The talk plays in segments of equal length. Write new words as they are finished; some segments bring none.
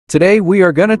Today we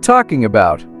are gonna talking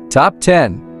about Top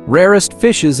 10 Rarest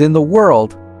Fishes in the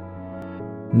World.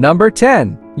 Number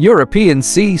 10. European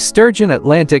Sea Sturgeon.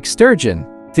 Atlantic Sturgeon.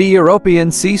 The European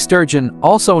sea sturgeon,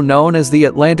 also known as the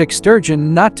Atlantic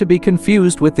sturgeon, not to be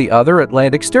confused with the other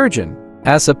Atlantic sturgeon,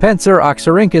 Asapenser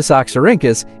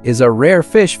oxyrhynchus, is a rare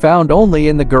fish found only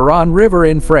in the Garonne River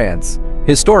in France.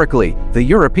 Historically, the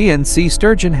European sea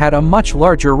sturgeon had a much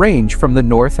larger range from the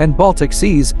North and Baltic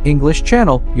Seas, English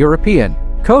Channel, European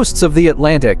coasts of the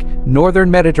Atlantic,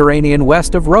 northern Mediterranean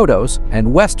west of Rhodos,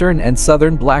 and western and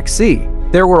southern Black Sea.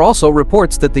 There were also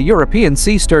reports that the European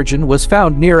sea sturgeon was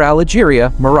found near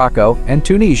Algeria, Morocco, and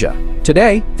Tunisia.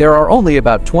 Today, there are only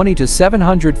about 20 to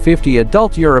 750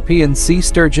 adult European sea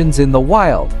sturgeons in the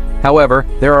wild. However,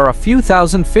 there are a few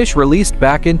thousand fish released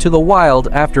back into the wild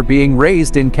after being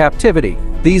raised in captivity.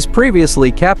 These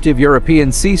previously captive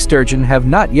European sea sturgeon have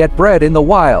not yet bred in the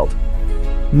wild.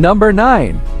 Number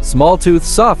 9. Smalltooth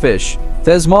Sawfish.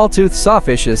 The smalltooth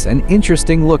sawfish is an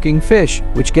interesting-looking fish,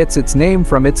 which gets its name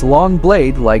from its long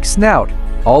blade-like snout.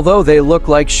 Although they look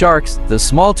like sharks, the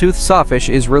smalltooth sawfish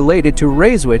is related to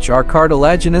rays, which are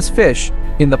cartilaginous fish.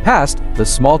 In the past, the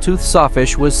smalltooth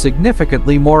sawfish was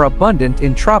significantly more abundant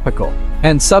in tropical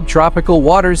and subtropical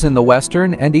waters in the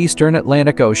western and eastern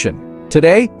Atlantic Ocean.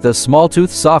 Today, the smalltooth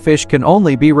sawfish can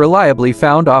only be reliably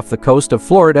found off the coast of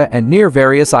Florida and near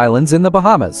various islands in the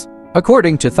Bahamas.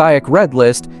 According to Thyack Red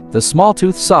List, the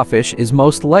smalltooth sawfish is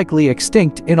most likely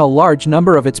extinct in a large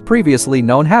number of its previously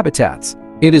known habitats.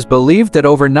 It is believed that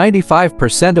over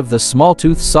 95% of the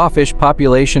smalltooth sawfish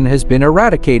population has been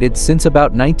eradicated since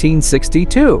about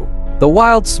 1962. The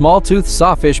wild smalltooth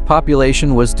sawfish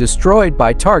population was destroyed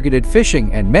by targeted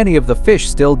fishing, and many of the fish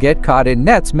still get caught in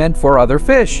nets meant for other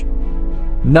fish.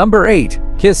 Number 8.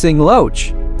 Kissing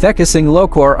Loach. The kissing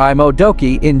loach, or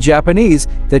imodoki in Japanese,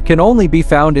 that can only be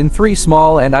found in 3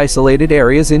 small and isolated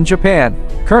areas in Japan.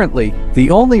 Currently, the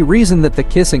only reason that the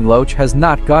kissing loach has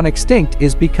not gone extinct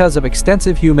is because of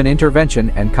extensive human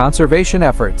intervention and conservation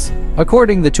efforts.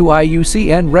 According to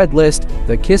IUCN Red List,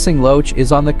 the kissing loach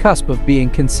is on the cusp of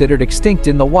being considered extinct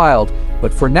in the wild,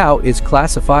 but for now is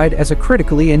classified as a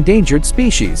critically endangered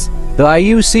species. The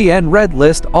IUCN Red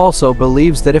List also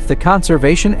believes that if the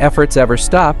conservation efforts ever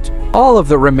stopped, all of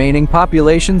the remaining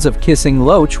populations of kissing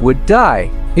loach would die.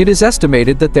 It is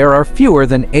estimated that there are fewer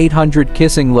than 800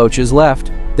 kissing loaches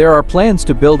left. There are plans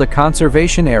to build a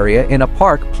conservation area in a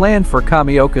park planned for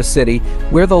Kamioka City,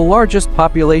 where the largest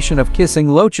population of kissing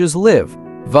loaches live.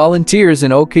 Volunteers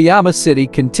in Okayama City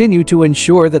continue to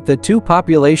ensure that the 2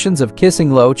 populations of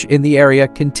kissing loach in the area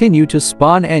continue to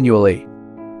spawn annually.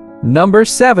 Number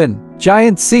 7.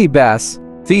 Giant Sea Bass.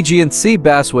 The giant sea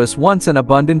bass was once an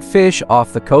abundant fish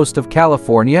off the coast of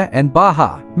California and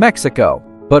Baja, Mexico,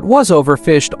 but was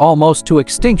overfished almost to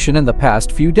extinction in the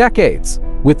past few decades.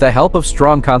 With the help of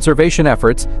strong conservation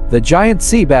efforts, the giant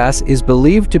sea bass is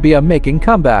believed to be making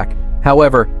comeback.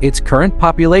 However, its current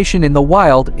population in the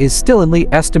wild is still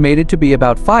estimated to be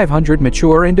about 500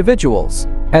 mature individuals.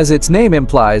 As its name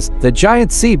implies, the giant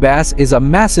sea bass is a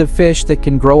massive fish that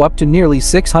can grow up to nearly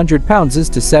 600 pounds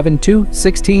to 7 to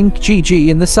 16 kg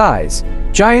in the size.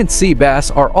 Giant sea bass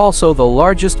are also the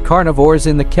largest carnivores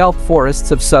in the kelp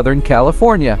forests of Southern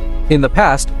California. In the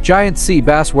past, giant sea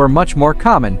bass were much more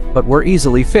common, but were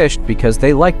easily fished because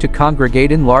they like to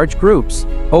congregate in large groups.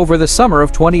 Over the summer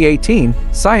of 2018,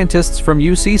 scientists from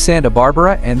UC Santa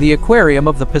Barbara and the Aquarium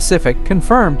of the Pacific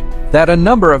confirmed that a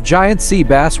number of giant sea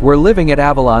bass were living at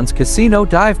Avalon's Casino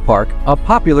Dive Park, a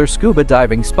popular scuba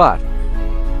diving spot.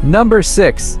 Number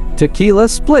 6. Tequila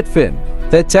Splitfin.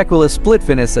 The tequila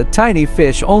splitfin is a tiny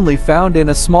fish only found in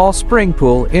a small spring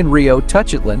pool in Rio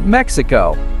Tuchitlan,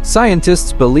 Mexico.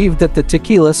 Scientists believed that the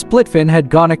tequila splitfin had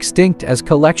gone extinct as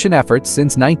collection efforts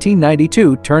since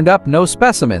 1992 turned up no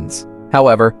specimens.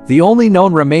 However, the only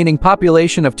known remaining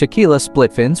population of tequila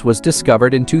splitfins was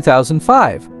discovered in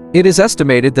 2005. It is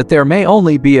estimated that there may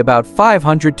only be about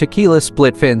 500 tequila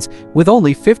splitfins, with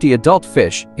only 50 adult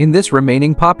fish in this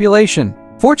remaining population.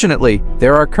 Fortunately,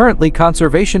 there are currently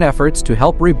conservation efforts to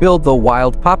help rebuild the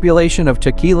wild population of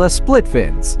tequila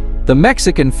splitfins. The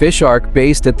Mexican fish ark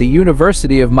based at the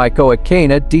University of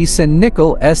Michoacana de San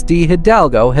Nicolás de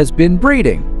Hidalgo has been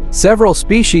breeding several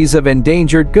species of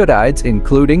endangered goodies,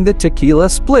 including the tequila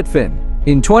splitfin.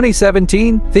 In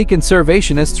 2017, the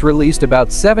conservationists released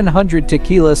about 700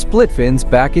 tequila splitfins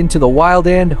back into the wild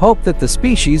and hope that the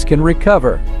species can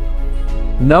recover.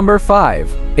 Number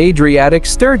 5. Adriatic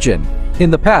Sturgeon. In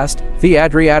the past, the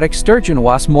Adriatic sturgeon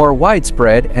was more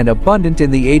widespread and abundant in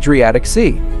the Adriatic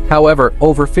Sea. However,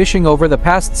 overfishing over the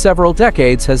past several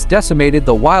decades has decimated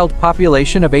the wild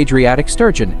population of Adriatic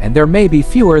sturgeon, and there may be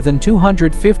fewer than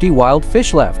 250 wild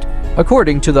fish left.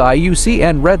 According to the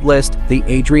IUCN Red List, the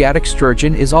Adriatic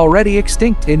sturgeon is already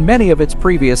extinct in many of its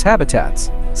previous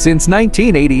habitats. Since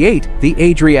 1988, the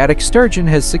Adriatic sturgeon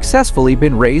has successfully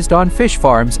been raised on fish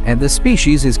farms, and the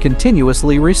species is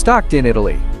continuously restocked in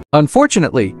Italy.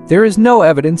 Unfortunately, there is no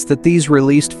evidence that these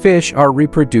released fish are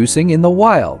reproducing in the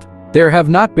wild. There have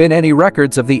not been any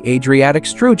records of the Adriatic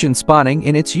sturgeon spawning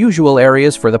in its usual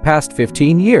areas for the past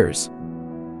 15 years.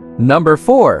 Number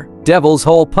 4. Devil's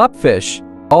Hole Pupfish.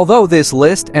 Although this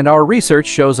list and our research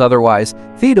shows otherwise,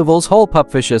 the Devil's Hole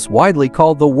pupfish is widely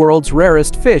called the world's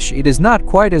rarest fish. It is not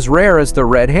quite as rare as the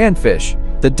red handfish.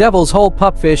 The Devil's Hole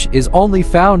pupfish is only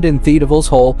found in the Devil's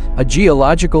Hole, a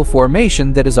geological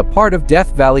formation that is a part of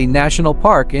Death Valley National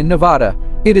Park in Nevada.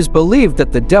 It is believed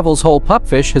that the Devil's Hole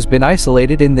pupfish has been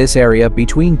isolated in this area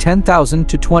between 10,000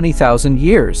 to 20,000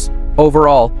 years.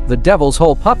 Overall, the Devil's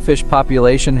Hole pupfish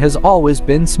population has always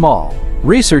been small.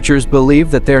 Researchers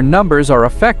believe that their numbers are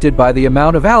affected by the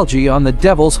amount of algae on the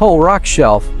Devil's Hole rock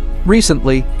shelf.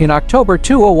 Recently, in October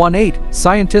 2018,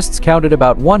 scientists counted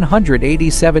about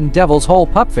 187 Devil's Hole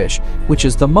pupfish, which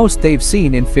is the most they've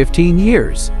seen in 15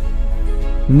 years.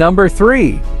 Number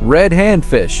 3. Red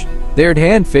handfish. The red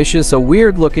handfish is a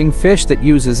weird-looking fish that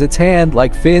uses its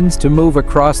hand-like fins to move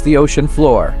across the ocean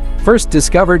floor. First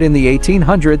discovered in the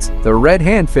 1800s, the red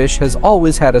handfish has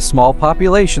always had a small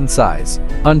population size.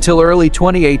 Until early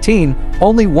 2018,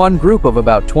 only one group of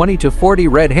about 20 to 40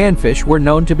 red handfish were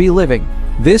known to be living.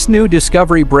 This new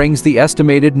discovery brings the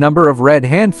estimated number of red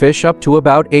handfish up to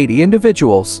about 80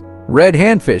 individuals. Red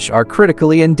handfish are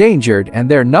critically endangered, and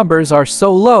their numbers are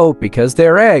so low because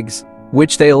their eggs,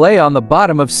 which they lay on the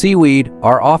bottom of seaweed,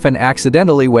 are often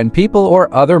accidentally when people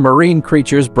or other marine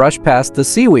creatures brush past the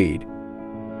seaweed.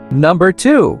 Number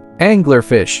 2.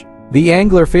 Anglerfish. The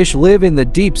anglerfish live in the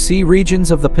deep sea regions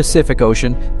of the Pacific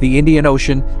Ocean, the Indian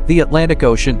Ocean, the Atlantic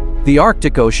Ocean, the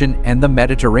Arctic Ocean, and the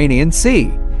Mediterranean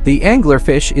Sea. The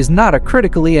anglerfish is not a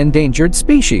critically endangered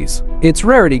species. Its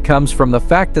rarity comes from the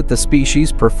fact that the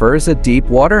species prefers a deep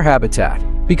water habitat.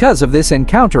 Because of this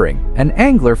encountering, an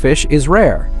anglerfish is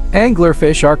rare.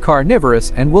 Anglerfish are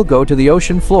carnivorous and will go to the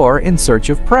ocean floor in search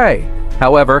of prey.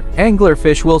 However,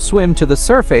 anglerfish will swim to the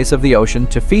surface of the ocean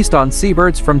to feast on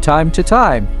seabirds from time to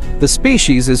time. The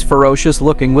species is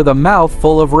ferocious-looking with a mouth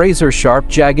full of razor-sharp,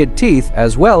 jagged teeth,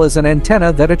 as well as an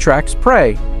antenna that attracts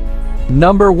prey.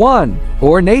 Number 1.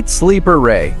 Ornate sleeper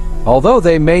ray. Although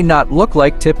they may not look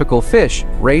like typical fish,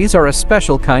 rays are a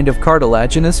special kind of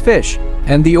cartilaginous fish,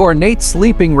 and the ornate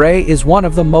sleeping ray is one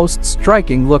of the most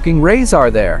striking-looking rays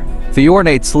are there. The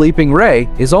ornate sleeping ray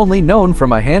is only known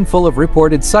from a handful of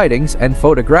reported sightings and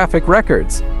photographic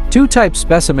records. Two type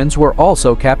specimens were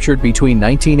also captured between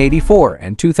 1984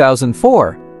 and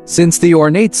 2004. Since the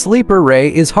ornate sleeper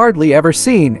ray is hardly ever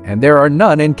seen and there are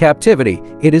none in captivity,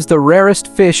 it is the rarest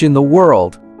fish in the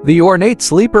world. The ornate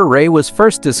sleeper ray was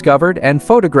first discovered and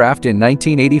photographed in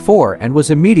 1984 and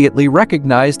was immediately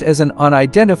recognized as an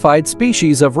unidentified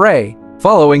species of ray.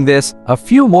 Following this, a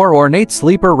few more ornate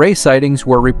sleeper ray sightings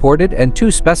were reported and 2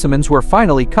 specimens were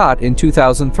finally caught in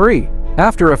 2003.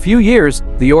 After a few years,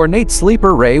 the ornate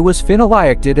sleeper ray was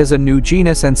phenylated as a new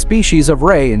genus and species of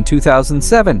ray in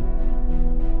 2007.